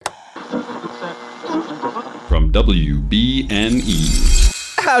on WBNE.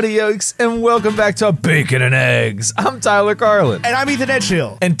 Howdy, yokes, and welcome back to Bacon and Eggs. I'm Tyler Carlin. And I'm Ethan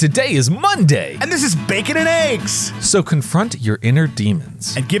Edgehill. And today is Monday. And this is Bacon and Eggs. So confront your inner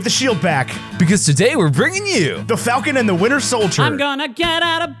demons. And give the shield back. Because today we're bringing you The Falcon and the Winter Soldier. I'm gonna get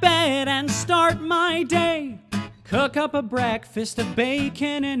out of bed and start my day. Cook up a breakfast of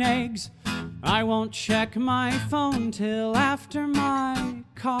bacon and eggs. I won't check my phone till after my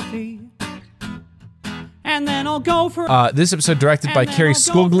coffee. And then I'll go for... this episode, directed by Carrie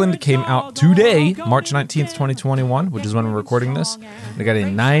Skoglund, came out today, March 19th, 2021, which is when we're recording this. They got a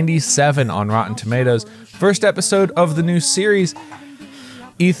 97 on Rotten Tomatoes. First episode of the new series.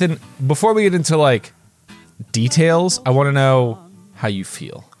 Ethan, before we get into, details, I want to know how you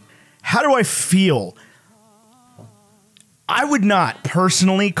feel. How do I feel? I would not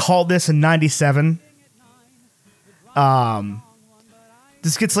personally call this a 97.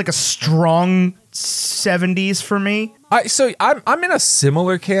 This gets a strong 70s for me. I'm in a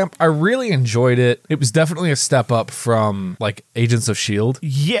similar camp. I really enjoyed it. It was definitely a step up from Agents of S.H.I.E.L.D.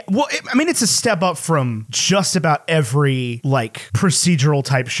 Yeah, well, it's a step up from just about every procedural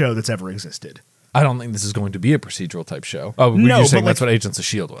type show that's ever existed. I don't think this is going to be a procedural type show. Oh, no, you're saying that's what Agents of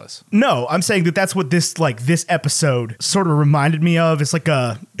S.H.I.E.L.D. was? No, I'm saying that's what this this episode sort of reminded me of. It's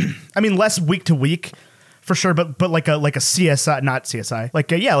less week to week. For sure, but like a CSI, not CSI,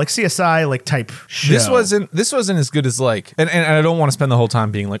 CSI type show. This wasn't as good as and I don't want to spend the whole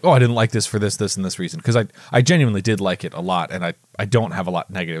time being I didn't like this for this and this reason, because I genuinely did like it a lot, and I don't have a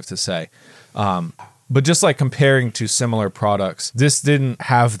lot negative to say. But just comparing to similar products, this didn't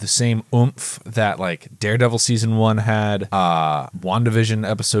have the same oomph that Daredevil season 1 had, WandaVision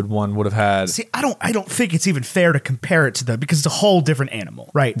episode 1 would have had. See, I don't think it's even fair to compare it to them, because it's a whole different animal,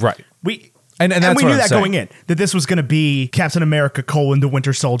 right? Right. And that's we what knew I'm that saying. going in, that this was going to be Captain America, the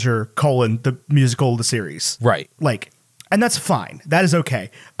Winter Soldier, the musical, the series. Right. And that's fine. That is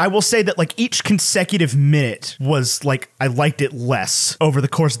okay. I will say that each consecutive minute was I liked it less over the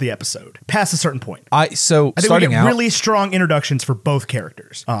course of the episode, past a certain point. I think we get really strong introductions for both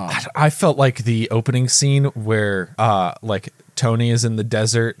characters. I felt the opening scene where Tony is in the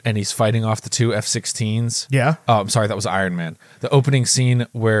desert and he's fighting off the two F-16s. Yeah. Oh, I'm sorry, that was Iron Man. The opening scene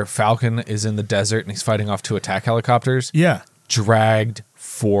where Falcon is in the desert and he's fighting off two attack helicopters. Yeah. Dragged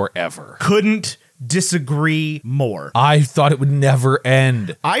forever. Couldn't disagree more. I thought it would never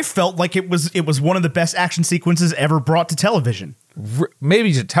end. I felt like it was one of the best action sequences ever brought to television.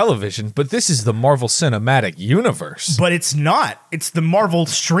 Maybe to television, but this is the Marvel Cinematic Universe. But it's not. It's the Marvel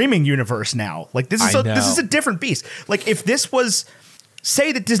streaming universe now. This is a different beast. If this was,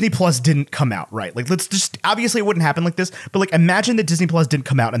 say that Disney Plus didn't come out, right? Let's just, obviously it wouldn't happen like this, but imagine that Disney Plus didn't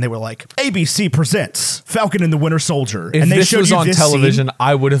come out and they were ABC presents Falcon and the Winter Soldier. If and they this showed was you on this television, scene.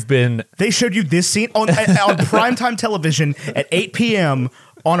 I would have been... They showed you this scene on primetime television at 8 p.m.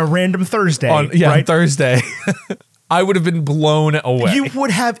 on a random Thursday. On Thursday. I would have been blown away. It would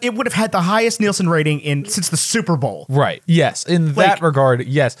have had the highest Nielsen rating since the Super Bowl. Right. Yes. In that regard,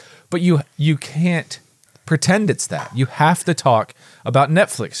 yes. But you can't pretend it's that. You have to talk about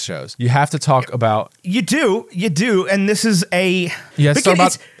Netflix shows. You have to talk about... You do. And this is a... You have to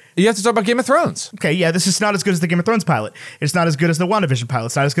talk about Game of Thrones. Okay, yeah, this is not as good as the Game of Thrones pilot. It's not as good as the WandaVision pilot.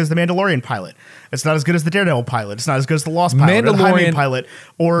 It's not as good as the Mandalorian pilot. It's not as good as the Daredevil pilot. It's not as good as the Lost pilot or the High pilot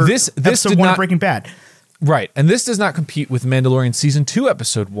or this episode 1 of Breaking Bad. Right, and this does not compete with Mandalorian Season 2,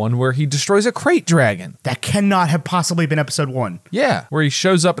 Episode 1, where he destroys a crate dragon. That cannot have possibly been Episode 1. Yeah, where he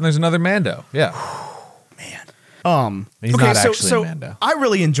shows up and there's another Mando. Yeah. Man. He's not actually Mando. I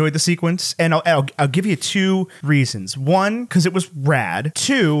really enjoyed the sequence, and I'll give you two reasons. One, because it was rad.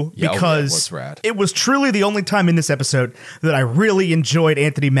 Two, because it was truly the only time in this episode that I really enjoyed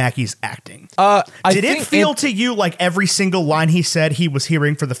Anthony Mackie's acting. Did it feel to you like every single line he said he was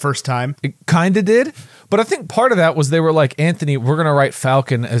hearing for the first time? It kind of did, but I think part of that was they were like, Anthony, we're going to write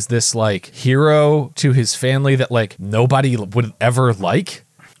Falcon as this hero to his family that nobody would ever like.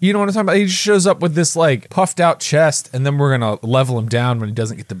 You know what I'm talking about? He just shows up with this puffed out chest, and then we're gonna level him down when he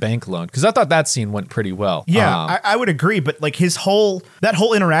doesn't get the bank loan. Because I thought that scene went pretty well. Yeah, I would agree. But that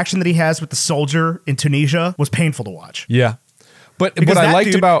whole interaction that he has with the soldier in Tunisia was painful to watch. Yeah, but what I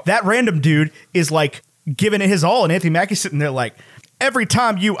liked about that random dude is giving it his all, and Anthony Mackie's sitting there every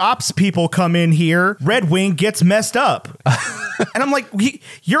time you ops people come in here, Red Wing gets messed up. And I'm like,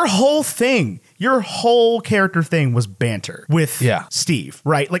 your whole character thing was banter with Steve,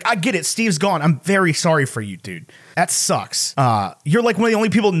 right? I get it. Steve's gone. I'm very sorry for you, dude. That sucks. You're one of the only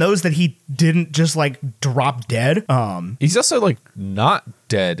people that knows that he didn't just drop dead. He's also not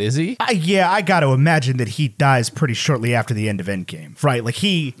dead, is he? I got to imagine that he dies pretty shortly after the end of Endgame, right? Like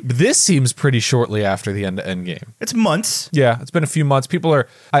This seems pretty shortly after the end of Endgame. it's months. Yeah, it's been a few months. People are.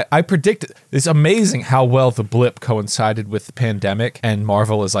 I predict it's amazing how well the blip coincided with the pandemic, and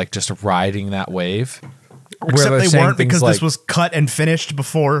Marvel is like just riding that wave. Except they weren't because like, this was cut and finished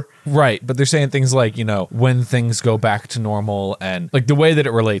before. Right, but they're saying things like, you know, when things go back to normal, and like the way that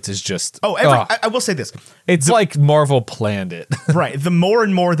it relates is just. I will say this. It's like Marvel planned it. Right. The more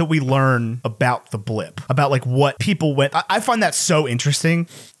and more that we learn about the blip, about like what people went, I find that so interesting.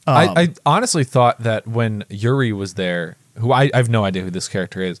 I honestly thought that when Yuri was there, who I have no idea who this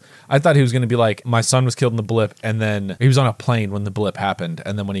character is, I thought he was going to be like, my son was killed in the blip, and then he was on a plane when the blip happened,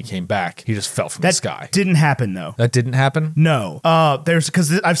 and then when he came back, he just fell from the sky. Didn't happen though. That didn't happen? No. There's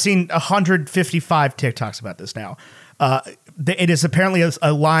because I've seen 155 TikToks about this now. It is apparently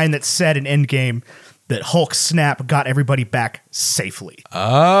a line that said in Endgame that Hulk snap got everybody back safely.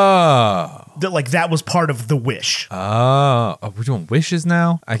 Oh. That was part of the wish. Oh, we're doing wishes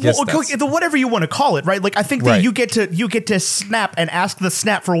now? I guess whatever you want to call it, right? Like I think that Right. you get to snap and ask the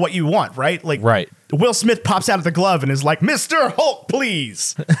snap for what you want, right? Like Right. Will Smith pops out of the glove and is like, "Mr. Hulk,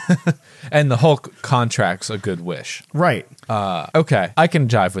 please." And the Hulk contract's a good wish. Right. Okay, I can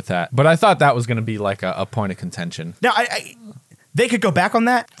jive with that. But I thought that was going to be like a point of contention. Now, they could go back on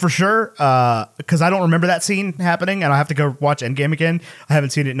that for sure, because I don't remember that scene happening, and I have to go watch Endgame again. I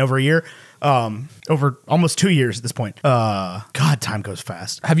haven't seen it in over a year, over almost 2 years at this point. God, time goes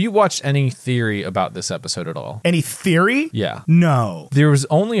fast. Have you watched any theory about this episode at all? Any theory? Yeah. No. There was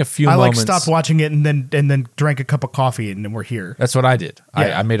only a few I moments. stopped watching it and then drank a cup of coffee and then we're here. That's what I did.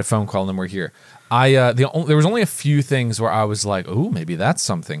 Yeah. I made a phone call and then we're here. There was only a few things where I was like, "Ooh, maybe that's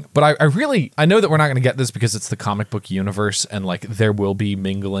something." But I know that we're not going to get this because it's the comic book universe, and like there will be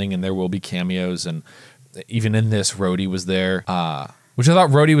mingling and there will be cameos, and even in this, Rhodey was there. Which I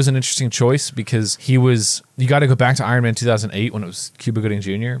thought Rhodey was an interesting choice because you got to go back to Iron Man 2008 when it was Cuba Gooding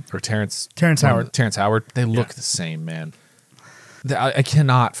Jr. or Terrence Howard. Terrence Howard. They look the same, man. I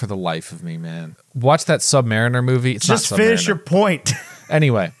cannot for the life of me, man. Watch that Submariner movie. It's Just not finish Submariner. your point.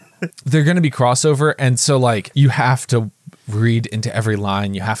 Anyway, they're going to be crossover, and so like you have to read into every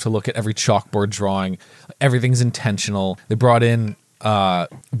line. You have to look at every chalkboard drawing. Everything's intentional. They brought in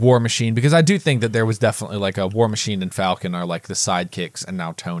War Machine because I do think that there was definitely like a War Machine and Falcon are like the sidekicks, and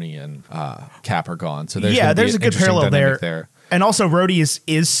now Tony and Cap are gone. So there's there's a good parallel there. And also, Rhodey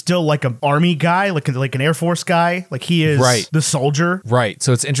is still like an army guy, like an Air Force guy. Like he is the soldier. Right.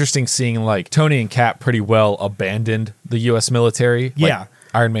 So it's interesting seeing like Tony and Cap pretty well abandoned the U.S. military. Like, Yeah.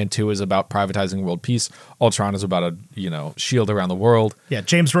 Iron Man 2 is about privatizing world peace. Ultron is about a shield around the world. Yeah,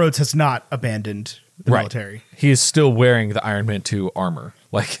 James Rhodes has not abandoned the military. He is still wearing the Iron Man 2 armor,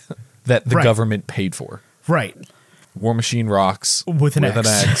 like that the government paid for. Right. War Machine rocks With an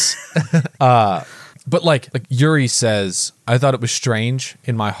X. But like Yuri says, I thought it was strange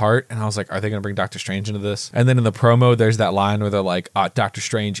in my heart, and I was like, are they going to bring Doctor Strange into this? And then in the promo, there's that line where they're like, Doctor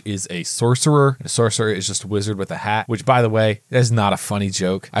Strange is a sorcerer. A sorcerer is just a wizard with a hat, which, by the way, that is not a funny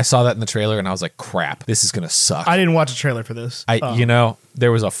joke. I saw that in the trailer, and I was like, crap, this is going to suck. I didn't watch a trailer for this. There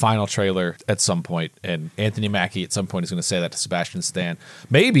was a final trailer at some point, and Anthony Mackie at some point is going to say that to Sebastian Stan.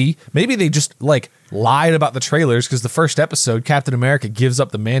 Maybe they just like lied about the trailers because the first episode, Captain America gives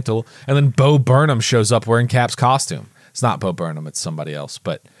up the mantle, and then Bo Burnham shows up wearing Cap's costume. It's not Bo Burnham, it's somebody else,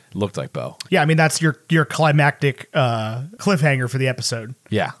 but it looked like Bo. Yeah, I mean that's your climactic cliffhanger for the episode.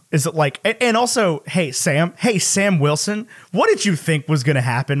 Yeah. Is it like, and also, hey Sam Wilson, what did you think was going to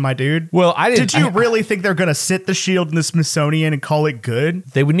happen, my dude? Well, I didn't. Did you really think they're going to sit the shield in the Smithsonian and call it good?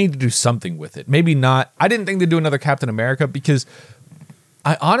 They would need to do something with it. Maybe not. I didn't think they'd do another Captain America because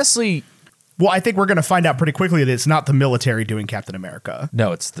I honestly. Well, I think we're going to find out pretty quickly that it's not the military doing Captain America.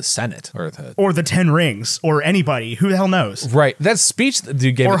 No, it's the Senate or the 10 Rings or anybody. Who the hell knows? Right. That speech that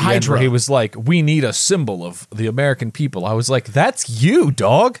dude gave or at the Hydra. end where he was like, we need a symbol of the American people. I was like, that's you,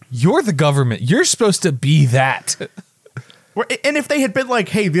 dog. You're the government. You're supposed to be that. And if they had been like,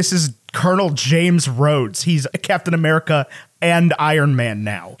 hey, this is Colonel James Rhodes. He's Captain America and Iron Man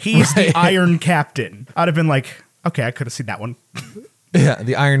now. He's the Iron Captain. I'd have been like, okay, I could have seen that one. Yeah,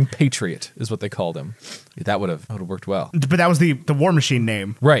 the Iron Patriot is what they called him. That would have worked well. But that was the War Machine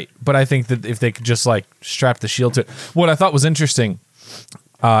name. Right. But I think that if they could just like strap the shield to it. What I thought was interesting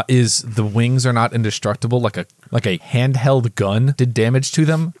is the wings are not indestructible. Like a handheld gun did damage to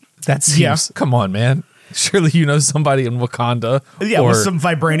them. That seems, come on, man. Surely you know somebody in Wakanda. Yeah, with some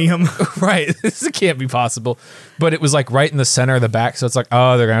vibranium. Right. This can't be possible. But it was like right in the center of the back. So it's like,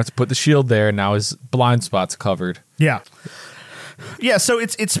 oh, they're going to have to put the shield there. And now his blind spot's covered. Yeah. Yeah, so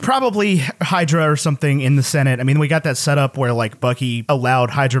it's probably Hydra or something in the Senate. I mean, we got that set up where like Bucky allowed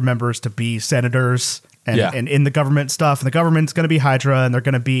Hydra members to be senators and in the government stuff, and the government's going to be Hydra, and they're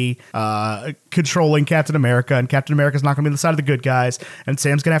going to be controlling Captain America, and Captain America's not going to be on the side of the good guys, and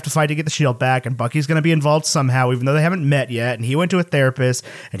Sam's going to have to fight to get the shield back, and Bucky's going to be involved somehow, even though they haven't met yet, and he went to a therapist,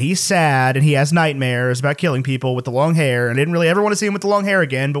 and he's sad, and he has nightmares about killing people with the long hair, and I didn't really ever want to see him with the long hair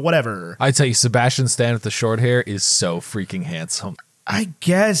again, but whatever. I tell you, Sebastian Stan with the short hair is so freaking handsome. I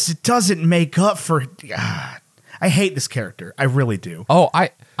guess it doesn't make up for... I hate this character. I really do. Oh, I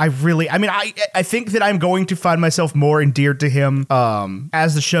think that I'm going to find myself more endeared to him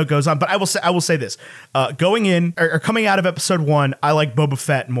as the show goes on. But I will say this: going in or coming out of episode 1, I like Boba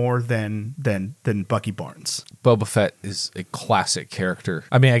Fett more than Bucky Barnes. Boba Fett is a classic character.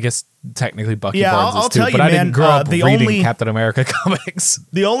 I mean, I guess technically Bucky Yeah, Barnes I'll is too, tell you, but I man, didn't grow up the reading only- Captain America comics.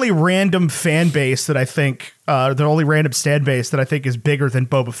 The only random fan base that I think, the only random stan base that I think is bigger than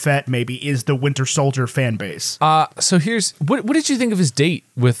Boba Fett maybe is the Winter Soldier fan base, So here's what did you think of his date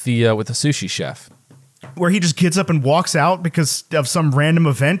with the sushi chef? where he just gets up and walks out because of some random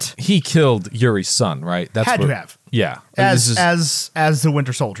event. He killed Yuri's son, right? That's Had what, to have. Yeah. As This is- as the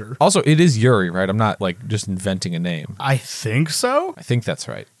Winter Soldier. also, it is Yuri, right? I'm not like just inventing a name. I think so. I think that's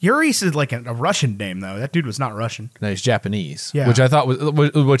right. Yuri is like a Russian name, though. That dude was not Russian. No, he's Japanese, Yeah. which I thought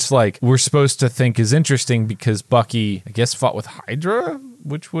which like we're supposed to think is interesting because Bucky, I guess, fought with Hydra,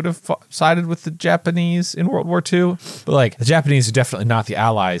 which would have sided with the Japanese in World War II. But like the Japanese are definitely not the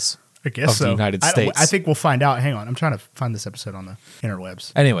allies I guess of so. the United States. I think we'll find out. Hang on. I'm trying to find this episode on the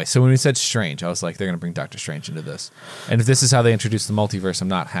interwebs. Anyway, so when we said Strange, I was like, they're going to bring Doctor Strange into this. And if this is how they introduce the multiverse, I'm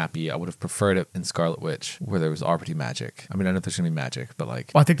not happy. I would have preferred it in Scarlet Witch, where there was already magic. I mean, I know there's going to be magic, but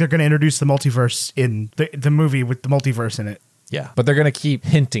like, Well, I think they're going to introduce the multiverse in the movie with the multiverse in it. yeah. But they're going to keep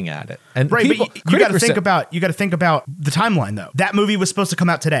hinting at it. And Right, people, but you got to critics think said- about the timeline though. That movie was supposed to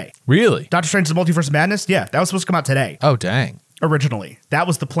come out today. Really? Doctor Strange: The Multiverse of Madness. Yeah, that was supposed to come out today. Oh, dang. Originally, that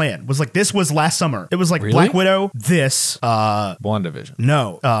was the plan. Was like this was last summer. It was like Really? Black Widow. This. WandaVision.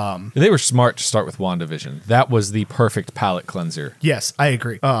 No. They were smart to start with WandaVision. That was the perfect palate cleanser. Yes, I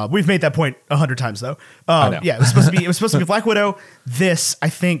agree. We've made that point 100 times though. know. Yeah, it was supposed to be Black Widow. This, I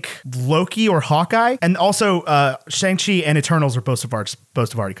think, Loki or Hawkeye, and also Shang-Chi and Eternals are supposed to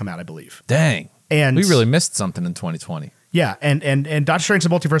have already come out, I believe. Dang. And we really missed something in 2020. Yeah, and Doctor Strange: The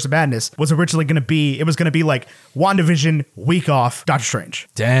Multiverse of Madness was originally going to be like WandaVision week off Doctor Strange.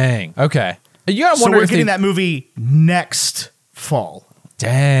 Dang. Okay. You gotta So wonder we're if getting they- that movie next fall.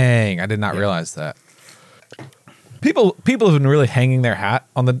 Dang, I did not realize that. People have been really hanging their hat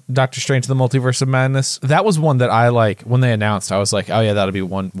on the Doctor Strange: The Multiverse of Madness. That was one that I like when they announced. I was like, oh yeah, that'll be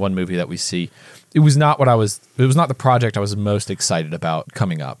one movie that we see. It was not the project I was most excited about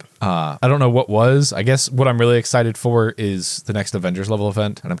coming up. I don't know what was. I guess what I'm really excited for is the next Avengers level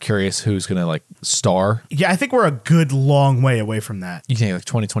event, and I'm curious who's gonna like star. Yeah, I think we're a good long way away from that. You think like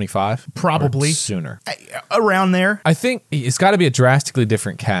 2025? Probably. Or sooner. Around there. I think it's got to be a drastically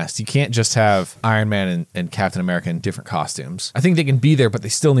different cast. You can't just have Iron Man and Captain America in different costumes. I think they can be there, but they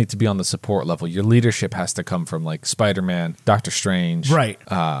still need to be on the support level. Your leadership has to come from like Spider-Man, Doctor Strange. Right.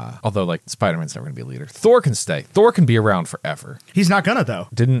 Although like Spider-Man's never going to be a leader. Thor can stay. Thor can be around forever. He's not gonna though.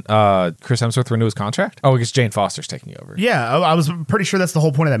 Didn't Chris Hemsworth renew his contract? Oh, I guess Jane Foster's taking over. Yeah, I was pretty sure that's the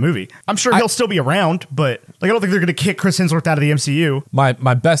whole point of that movie. I'm sure he'll still be around, but like I don't think they're gonna kick Chris Hemsworth out of the MCU.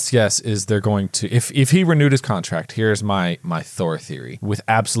 My best guess is they're going to if he renewed his contract. Here's my Thor theory with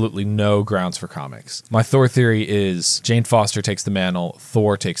absolutely no grounds for comics. My Thor theory is Jane Foster takes the mantle,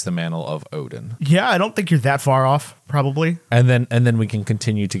 Thor takes the mantle of Odin. Yeah, I don't think you're that far off. Probably. And then we can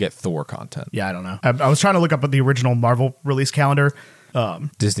continue to get Thor content. Yeah, I don't know. I was trying to look up the original Marvel release calendar.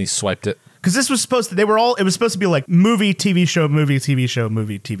 Disney swiped it. Because this was supposed to, it was supposed to be like movie, TV show, movie, TV show,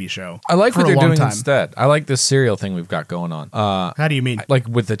 movie, TV show. I like for what a they're long doing time. instead. I like this serial thing we've got going on. How do you mean? Like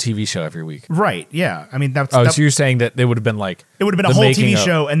with the TV show every week. Right, yeah. I mean, that's... Oh, so you're saying that they would have been like... It would have been a the whole making TV of-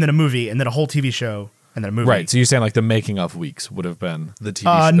 show and then a movie and then a whole TV show and then a movie. Right, so you're saying like the making of weeks would have been the TV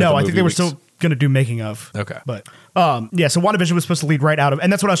show. No, the I think movie they were weeks. still going to do making of. Okay. But yeah, so WandaVision was supposed to lead right out of,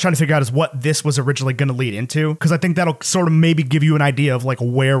 and that's what I was trying to figure out is what this was originally going to lead into, because I think that'll sort of maybe give you an idea of like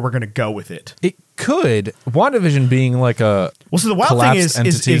where we're going to go with it. It could. WandaVision being like a Well, so the wild thing collapsed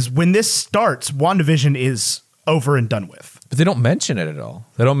is entity. when this starts, WandaVision is over and done with. But they don't mention it at all.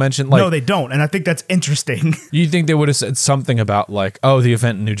 They don't mention like... No, they don't, and I think that's interesting. You think they would have said something about like, oh, the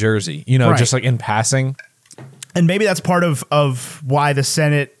event in New Jersey, you know, Right. just like in passing. And maybe that's part of why the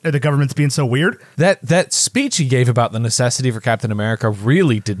Senate or the government's being so weird. That speech he gave about the necessity for Captain America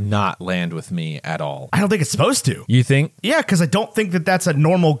really did not land with me at all. I don't think it's supposed to. You think? Yeah, because I don't think that that's a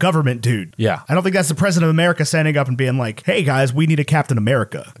normal government dude. Yeah. I don't think that's the president of America standing up and being like, hey, guys, we need a Captain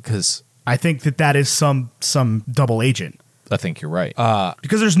America. Because I think that is some double agent. I think you're right.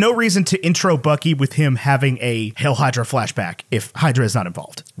 Because there's no reason to intro Bucky with him having a Hail Hydra flashback if Hydra is not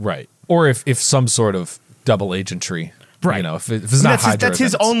involved. Right. Or if some sort of double agentry. Right. You know, if it's not Hydra. That's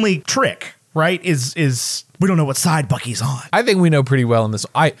his only trick, right? Is we don't know what side Bucky's on. I think we know pretty well in this.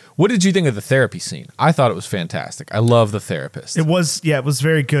 What did you think of the therapy scene? I thought it was fantastic. I love the therapist. It was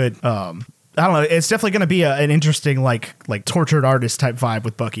very good. I don't know. It's definitely going to be an interesting, like tortured artist type vibe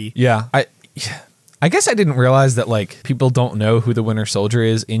with Bucky. Yeah. I guess I didn't realize that like people don't know who the Winter Soldier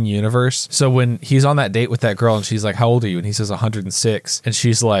is in universe. So when he's on that date with that girl and she's like, "How old are you?" and he says 106, and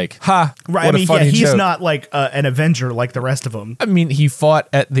she's like, "Ha!" Right. What I mean, a funny he's joke. not like an Avenger like the rest of them. I mean, he fought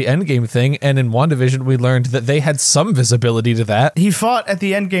at the Endgame thing, and in WandaVision we learned that they had some visibility to that. He fought at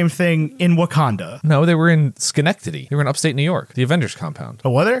the Endgame thing in Wakanda. No, they were in Schenectady. They were in upstate New York, the Avengers compound.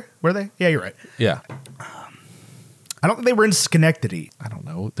 Oh, were they? Were they? Yeah, you're right. Yeah. I don't think they were in Schenectady. I don't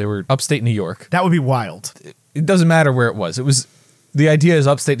know. They were upstate New York. That would be wild. It doesn't matter where it was. It was the idea is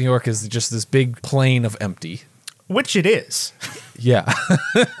upstate New York is just this big plain of empty. Which it is. Yeah.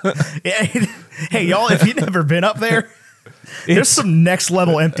 Hey, y'all, if you've never been up there, there's some next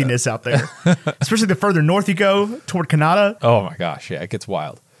level emptiness out there. Especially the further north you go toward Canada. Oh my gosh. Yeah. It gets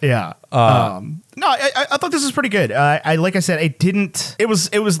wild. Yeah. No, I thought this was pretty good. Like I said, it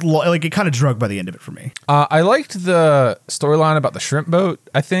was like it kind of drug by the end of it for me. I liked the storyline about the shrimp boat,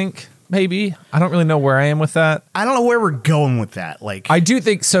 I think. Maybe. I don't really know where I am with that. I don't know where we're going with that. Like, I do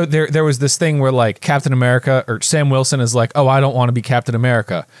think so. There was this thing where like Captain America or Sam Wilson is like, "Oh, I don't want to be Captain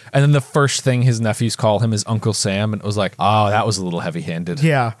America," and then the first thing his nephews call him is Uncle Sam, and it was like, "Oh, that was a little heavy-handed."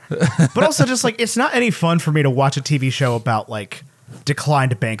 yeah. But also just like it's not any fun for me to watch a TV show about like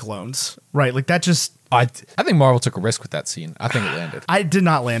declined bank loans, right? Like that just. I think Marvel took a risk with that scene. I think it landed. I did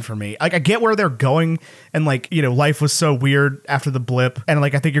not land for me. Like I get where they're going, and like life was so weird after the blip, and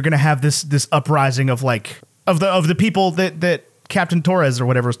like I think you're gonna have this uprising of like of the people that Captain Torres or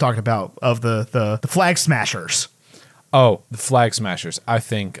whatever was talking about of the flag smashers. Oh, the Flag Smashers. I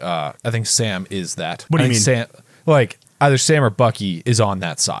think Sam is that. What do you I think mean? Sam, like either Sam or Bucky is on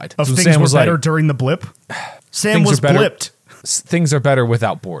that side. Of So things Sam were was better like, during the blip. Sam Things was are better- blipped. things are better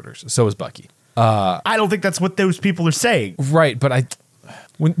without borders. So is Bucky. I don't think that's what those people are saying. Right, but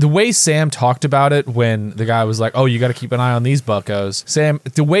when the way Sam talked about it when the guy was like, "Oh, you got to keep an eye on these buckos." Sam,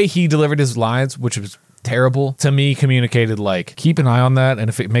 the way he delivered his lines, which was terrible, to me communicated like, "Keep an eye on that, and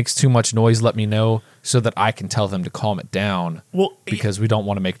if it makes too much noise, let me know so that I can tell them to calm it down." Well, because we don't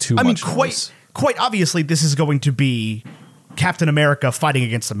want to make too I mean, much noise. quite obviously, this is going to be Captain America fighting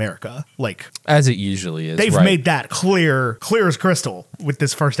against America. Like As it usually is. they've right. made that clear as crystal with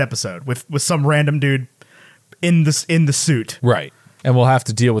this first episode with some random dude in the suit. Right. And we'll have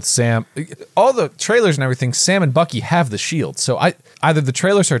to deal with Sam. All the trailers and everything, Sam and Bucky have the shield. So either the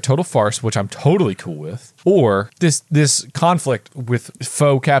trailers are a total farce, which I'm totally cool with, or this conflict with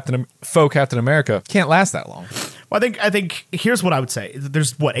faux Captain America can't last that long. Well, I think here's what I would say.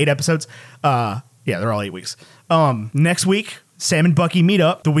 There's 8 episodes? Yeah, they're all 8 weeks. Next week, Sam and Bucky meet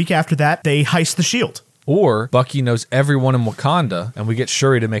up. The week after that, they heist the shield. Or Bucky knows everyone in Wakanda, and we get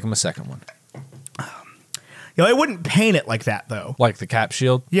Shuri to make him a second one. I wouldn't paint it like that though. Like the Cap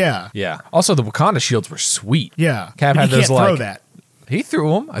shield? Yeah. Yeah. Also, the Wakanda shields were sweet. Yeah. Cap But had he those can't like... throw that. He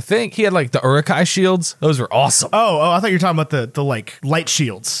threw them, I think. He had like the Urukai shields. Those were awesome. Oh, I thought you were talking about the like light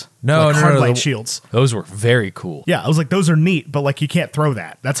shields. No, like no, hard no, light the- shields. Those were very cool. Yeah, I was like, those are neat, but like you can't throw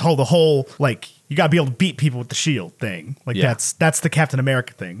that. That's how the whole like you gotta be able to beat people with the shield thing. Like Yeah. that's the Captain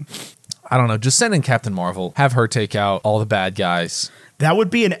America thing. I don't know. Just send in Captain Marvel. Have her take out all the bad guys. That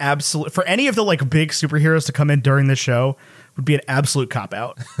would be an absolute for any of the like big superheroes to come in during this show would be an absolute cop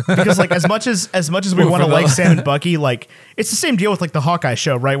out because like as much as we want to like Sam and Bucky, like it's the same deal with like the Hawkeye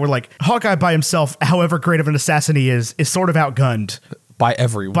show, right? Where like Hawkeye by himself, however great of an assassin he is sort of outgunned By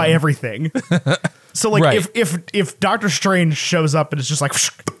everyone. by everything. So like Right. if Doctor Strange shows up and it's just like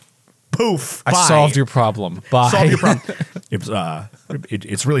poof, I bye. solved your problem. Bye. Solved your problem.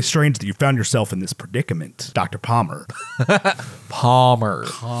 It's really strange that you found yourself in this predicament, Dr. Palmer. Palmer.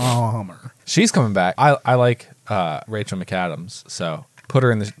 Palmer. She's coming back. I like Rachel McAdams. So put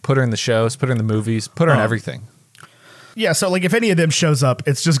her in the shows, put her in the movies, put her in everything. Yeah, so like if any of them shows up,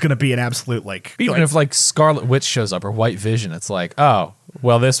 it's just gonna be an absolute like Even if like Scarlet Witch shows up or White Vision, it's like, oh,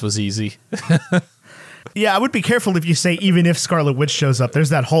 well, this was easy. Yeah, I would be careful if you say even if Scarlet Witch shows up. There's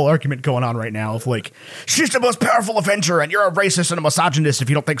that whole argument going on right now of like, she's the most powerful Avenger and you're a racist and a misogynist if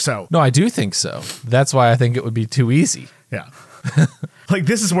you don't think so. No, I do think so. That's why I think it would be too easy. Yeah. Like,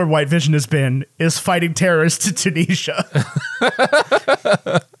 this is where White Vision has been, is fighting terrorists in Tunisia.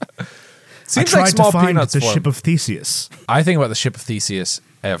 Seems I like tried small to find peanuts the for him. ship of Theseus. I think about the ship of Theseus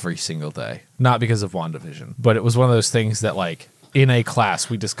every single day. Not because of WandaVision, but it was one of those things that, like, in a class,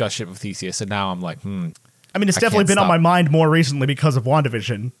 we discussed ship of Theseus, and now I'm like, I mean, it's I definitely can't been on stop. my mind more recently because of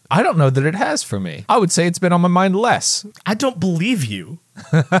WandaVision. I don't know that it has for me. I would say it's been on my mind less. I don't believe you.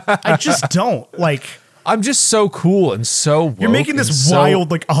 I just don't. Like, I'm just so cool and so woke. you're making and this so- wild,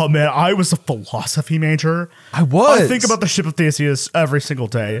 like, oh man, I was a philosophy major. I was. I think about the ship of Theseus every single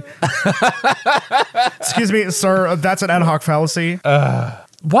day. Excuse me, sir, that's an ad hoc fallacy.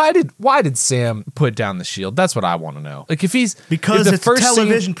 Why did Sam put down the shield? That's what I want to know. Like, if he's Because if the it's a first scene-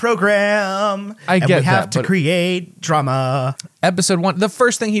 television program. I and get we have that, to but- create drama. episode 1, the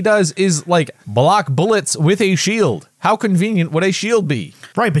first thing he does is like block bullets with a shield. How convenient would a shield be?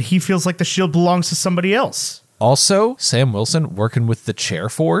 Right, but he feels like the shield belongs to somebody else. Also, Sam Wilson working with the chair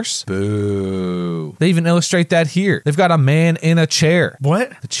force. Boo. They even illustrate that here. They've got a man in a chair.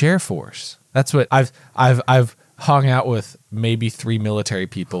 What? The chair force. That's what I've hung out with maybe 3 military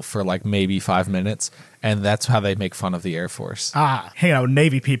people for like maybe 5 minutes, and that's how they make fun of the Air Force. Hanging out with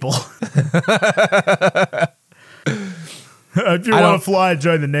Navy people. If you I want don't- to fly,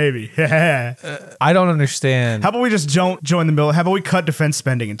 join the Navy. How I don't understand. about we just don't join the military? How about we cut defense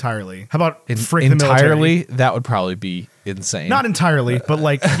spending entirely? How about frick the military? entirely, that would probably be insane. Not entirely, but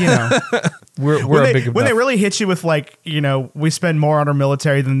like, you know. we're when, a they, big when they enough- really hit you with like, you know, we spend more on our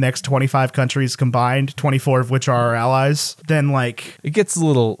military than the next 25 countries combined, 24 of which are our allies, then like it gets a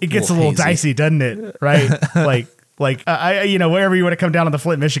little little hazy. dicey, doesn't it? Right? like I you know, wherever you want to come down on the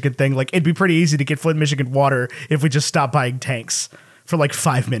Flint, Michigan thing, like it'd be pretty easy to get Flint, Michigan water if we just stopped buying tanks for like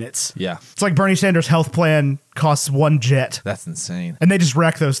 5 minutes. Yeah, It's like Bernie Sanders' health plan costs 1 jet, that's insane. and they just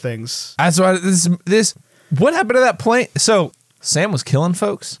wreck those things. That's why this. What happened to that plane? So Sam was killing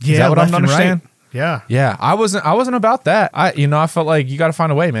folks. Is that what left I'm and right. understanding? Yeah. Yeah, I wasn't about that. I felt like you got to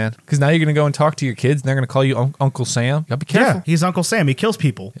find a way, man, because now you're gonna go and talk to your kids, and they're gonna call you Uncle Sam. You gotta be careful. Yeah, he's Uncle Sam. He kills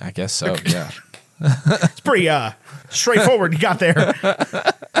people. I guess so. Yeah. It's pretty straightforward. You got there.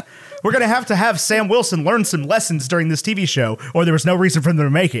 We're going to have Sam Wilson learn some lessons during this TV show, or there was no reason for him to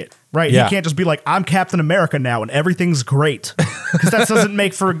make it, right? Yeah. He can't just be like, I'm Captain America now and everything's great. Because that doesn't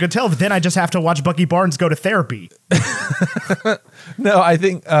make for a good television. Then I just have to watch Bucky Barnes go to therapy. No, I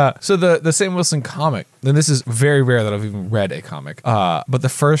think so. The Sam Wilson comic, and this is very rare that I've even read a comic. But the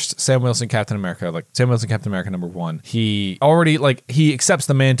first Sam Wilson Captain America, like Sam Wilson Captain America #1, he already he accepts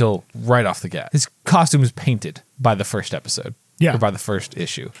the mantle right off the get. His costume is painted by the first episode. Yeah. Or by the first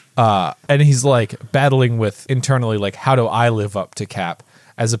issue. And he's like battling with internally, like, how do I live up to Cap,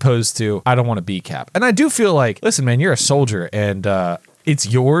 as opposed to I don't want to be Cap. And I do feel like, listen, man, you're a soldier and it's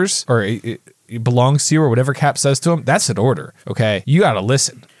yours, or it belongs to you, or whatever Cap says to him. That's an order. Okay. You got to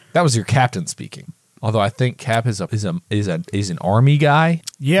listen. That was your captain speaking. Although I think Cap is an army guy.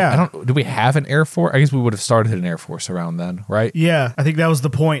 Yeah. Do we have an Air Force? I guess we would have started an Air Force around then, right? Yeah, I think that was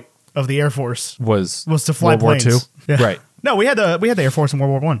the point of the Air Force, Was to fly World War planes. II? Yeah. Right. No, we had the Air Force in World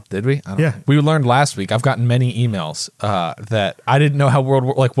War One. Did we? I don't Yeah. know. We learned last week. I've gotten many emails that I didn't know how what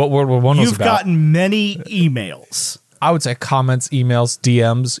World War One was You've about. gotten many emails. I would say comments, emails,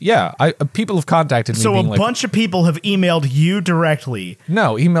 DMs. Yeah, people have contacted me. So a being like, bunch of people have emailed you directly.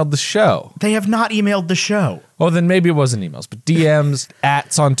 no, emailed the show. They have not emailed the show. Well, then maybe it wasn't emails, but DMs,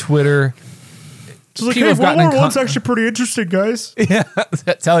 ats on Twitter. It's like, People hey, have World gotten in War One's con- actually pretty interesting, guys. Yeah,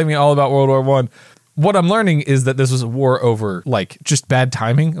 telling me all about World War One. What I'm learning is that this was a war over like just bad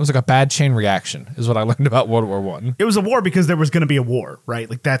timing. It was like a bad chain reaction, is what I learned about World War One. It was a war because there was going to be a war, right?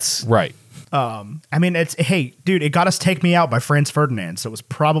 Like that's. Right. I mean, it's hey, dude, it got us "Take Me Out" by Franz Ferdinand, so it was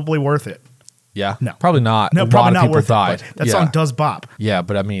probably worth it. Yeah. No. Probably not. No, a probably lot of not people worth died. it. But that Yeah. song does bop. Yeah,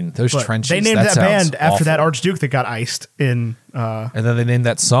 but I mean, those But trenches. they named that sounds band after that awful. Archduke that got iced in. And then they named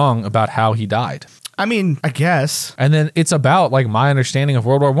that song about how he died. I mean, I guess. And then it's about like my understanding of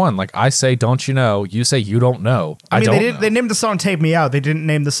World War One. Like I say, don't you know? You say you don't know. I mean, don't they did. know. They named the song "Take Me Out." They didn't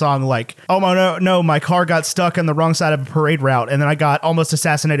name the song like, "Oh my no, my car got stuck on the wrong side of a parade route, and then I got almost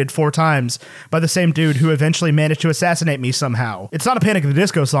assassinated 4 times by the same dude who eventually managed to assassinate me somehow." It's not a Panic at the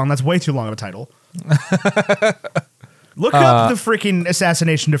Disco song. That's way too long of a title. Look up the freaking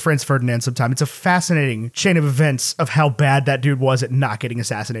assassination of Franz Ferdinand sometime. It's a fascinating chain of events of how bad that dude was at not getting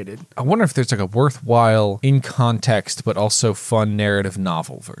assassinated. I wonder if there's like a worthwhile, in context, but also fun narrative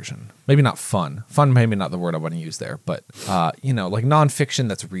novel version. Maybe not fun. Fun, maybe not the word I want to use there, but like nonfiction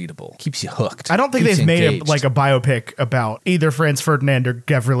that's readable, keeps you hooked. I don't think keeps they've you made engaged. a biopic about either Franz Ferdinand or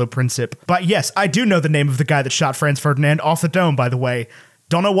Gavrilo Princip. But yes, I do know the name of the guy that shot Franz Ferdinand off the dome, by the way.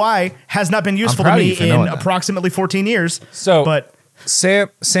 Don't know why. Has not been useful to proud of me you for in knowing that. approximately 14 years. So, but Sam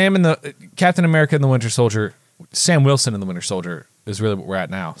in the Captain America and the Winter Soldier, Sam Wilson and the Winter Soldier is really what we're at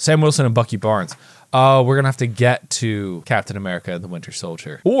now. Sam Wilson and Bucky Barnes. We're gonna have to get to Captain America and the Winter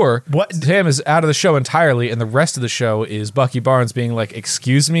Soldier, or What? Sam is out of the show entirely, and the rest of the show is Bucky Barnes being like,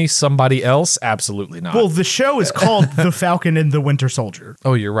 "Excuse me, somebody else? Absolutely not." well, the show is called The Falcon and the Winter Soldier.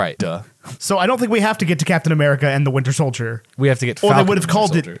 oh, you're right. Duh. So I don't think we have to get to Captain America and the Winter Soldier. We have to get. Or Falcon they would have and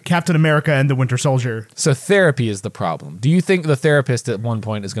called Winter Soldier. it Captain America and the Winter Soldier. So therapy is the problem. Do you think the therapist at one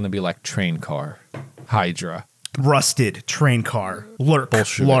point is going to be like train car, Hydra? Rusted train car.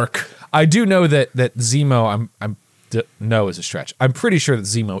 Bullshit. Lark. I do know that Zemo. No is a stretch. I'm pretty sure that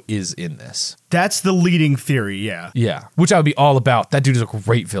Zemo is in this. That's the leading theory, yeah. Yeah, which I would be all about. That dude is a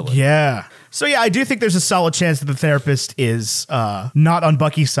great villain. Yeah. So yeah, I do think there's a solid chance that the therapist is not on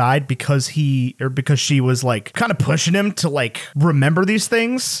Bucky's side because she was like kind of pushing him to like remember these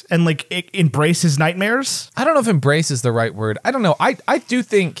things and like embrace his nightmares. I don't know if embrace is the right word. I don't know. I do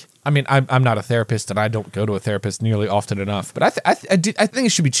think. I mean, I'm not a therapist, and I don't go to a therapist nearly often enough. But I think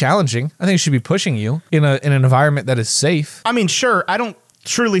it should be challenging. I think it should be pushing you in an environment that is safe. I mean, sure, I don't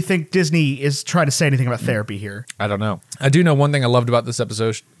truly think Disney is trying to say anything about therapy here. I don't know. I do know one thing I loved about this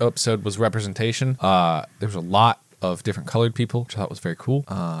episode was representation. There was a lot of different colored people, which I thought was very cool,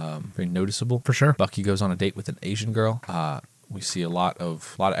 very noticeable. For sure. Bucky goes on a date with an Asian girl. We see a lot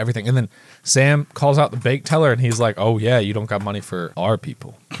of everything, and then Sam calls out the bake teller, and he's like, "Oh yeah, you don't got money for our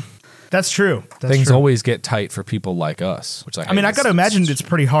people." That's true. That's Things true. always get tight for people like us, which I mean, I got to imagine it's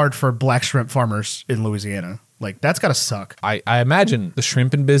pretty hard for black shrimp farmers in Louisiana. Like, that's got to suck. I imagine the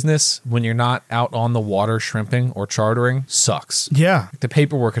shrimping business, when you're not out on the water shrimping or chartering, sucks. Yeah. The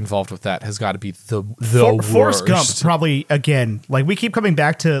paperwork involved with that has got to be the Forrest worst. Gump probably, again, like we keep coming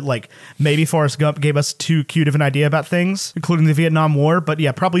back to like maybe Forrest Gump gave us too cute of an idea about things, including the Vietnam War. But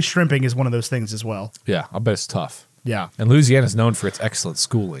yeah, probably shrimping is one of those things as well. Yeah, I bet it's tough. Yeah. And Louisiana is known for its excellent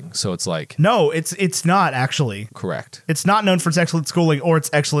schooling, so it's like No, it's not actually. correct. It's not known for its excellent schooling or its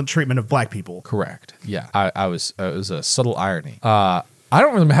excellent treatment of black people. Correct. Yeah, it was a subtle irony. I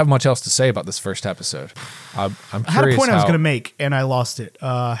don't really have much else to say about this first episode. I'm curious. I had a point I was how- going to make, and I lost it.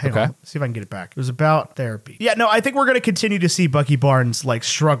 Hang Okay. on. See if I can get it back. It was about therapy. Yeah, no, I think we're going to continue to see Bucky Barnes like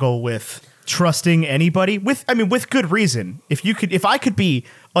struggle with trusting anybody with good reason. If I could be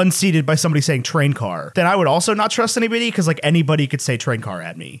unseated by somebody saying train car, then I would also not trust anybody because like anybody could say train car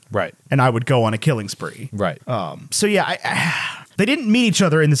at me. Right. And I would go on a killing spree. Right. So yeah, they didn't meet each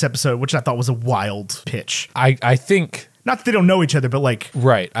other in this episode, which I thought was a wild pitch. I think Not that they don't know each other, but like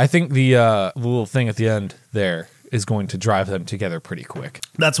right. I think the little thing at the end there is going to drive them together pretty quick.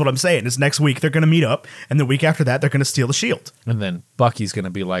 that's what I'm saying. Is next week they're going to meet up, and the week after that they're going to steal the shield. And then Bucky's going to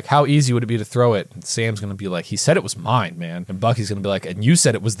be like, how easy would it be to throw it? And Sam's going to be like, he said it was mine, man. And Bucky's going to be like, and you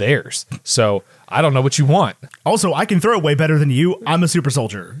said it was theirs. So I don't know what you want. Also, I can throw it way better than you. I'm a super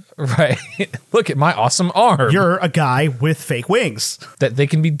soldier. Right. Look at my awesome arm. You're a guy with fake wings. That they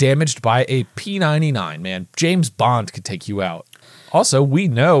can be damaged by a P-99, man. James Bond could take you out. Also, we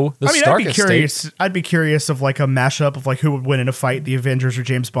know the Stark I'd be estate. curious. I'd be curious of like a mashup of like who would win in a fight, the Avengers or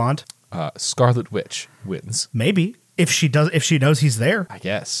James Bond. Scarlet Witch wins, Maybe if she knows he's there. I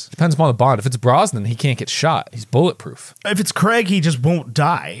guess. Depends upon the Bond. If it's Brosnan, he can't get shot. He's bulletproof. If it's Craig, he just won't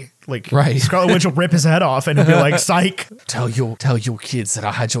die. Like Right. Scarlet Witch will rip his head off and he'll be like, "Psych." Tell your kids that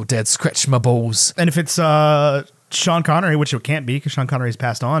I had your dad scratch my balls. And if it's Sean Connery, which it can't be because Sean Connery's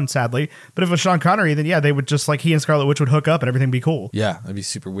passed on, sadly. But if it was Sean Connery, then yeah, they would just like he and Scarlet Witch would hook up and everything would be cool. Yeah, that'd be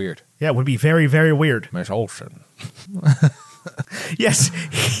super weird. Yeah, it would be very, very weird. Miss Olsen. Yes,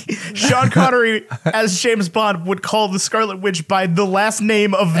 Sean Connery as James Bond would call the Scarlet Witch by the last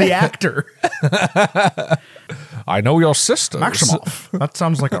name of the actor. I know your sister. Maximoff. That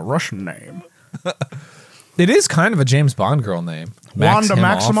sounds like a Russian name. It is kind of a James Bond girl name. Wanda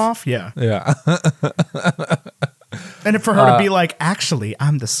Maximoff? Yeah. Yeah. And for her to be like, actually,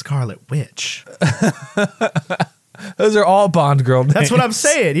 I'm the Scarlet Witch. Those are all Bond girl names. That's what I'm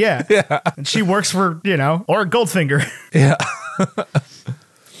saying, yeah. And she works for, or Goldfinger. Yeah.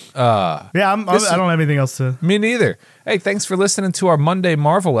 Yeah, I don't have anything else to... Me neither. Hey, thanks for listening to our Monday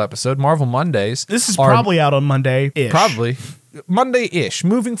Marvel episode, Marvel Mondays. This is Our- probably out on Monday-ish. Probably. Monday-ish.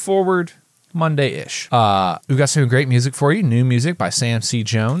 Moving forward, Monday-ish. We've got some great music for you. New music by Sam C.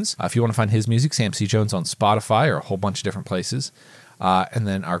 Jones. If you want to find his music, Sam C. Jones on Spotify or a whole bunch of different places. And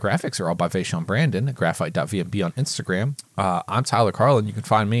then our graphics are all by Vaishon Brandon at graphite.vmb on Instagram. I'm Tyler Carlin. You can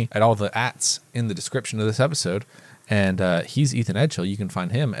find me at all the ats in the description of this episode. And he's Ethan Edghill. You can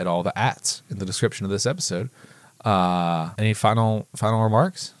find him at all the ats in the description of this episode. Any final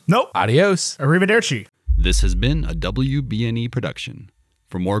remarks? Nope. Adios. Arrivederci. This has been a WBNE production.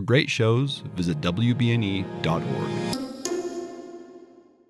 For more great shows, visit WBNE.org.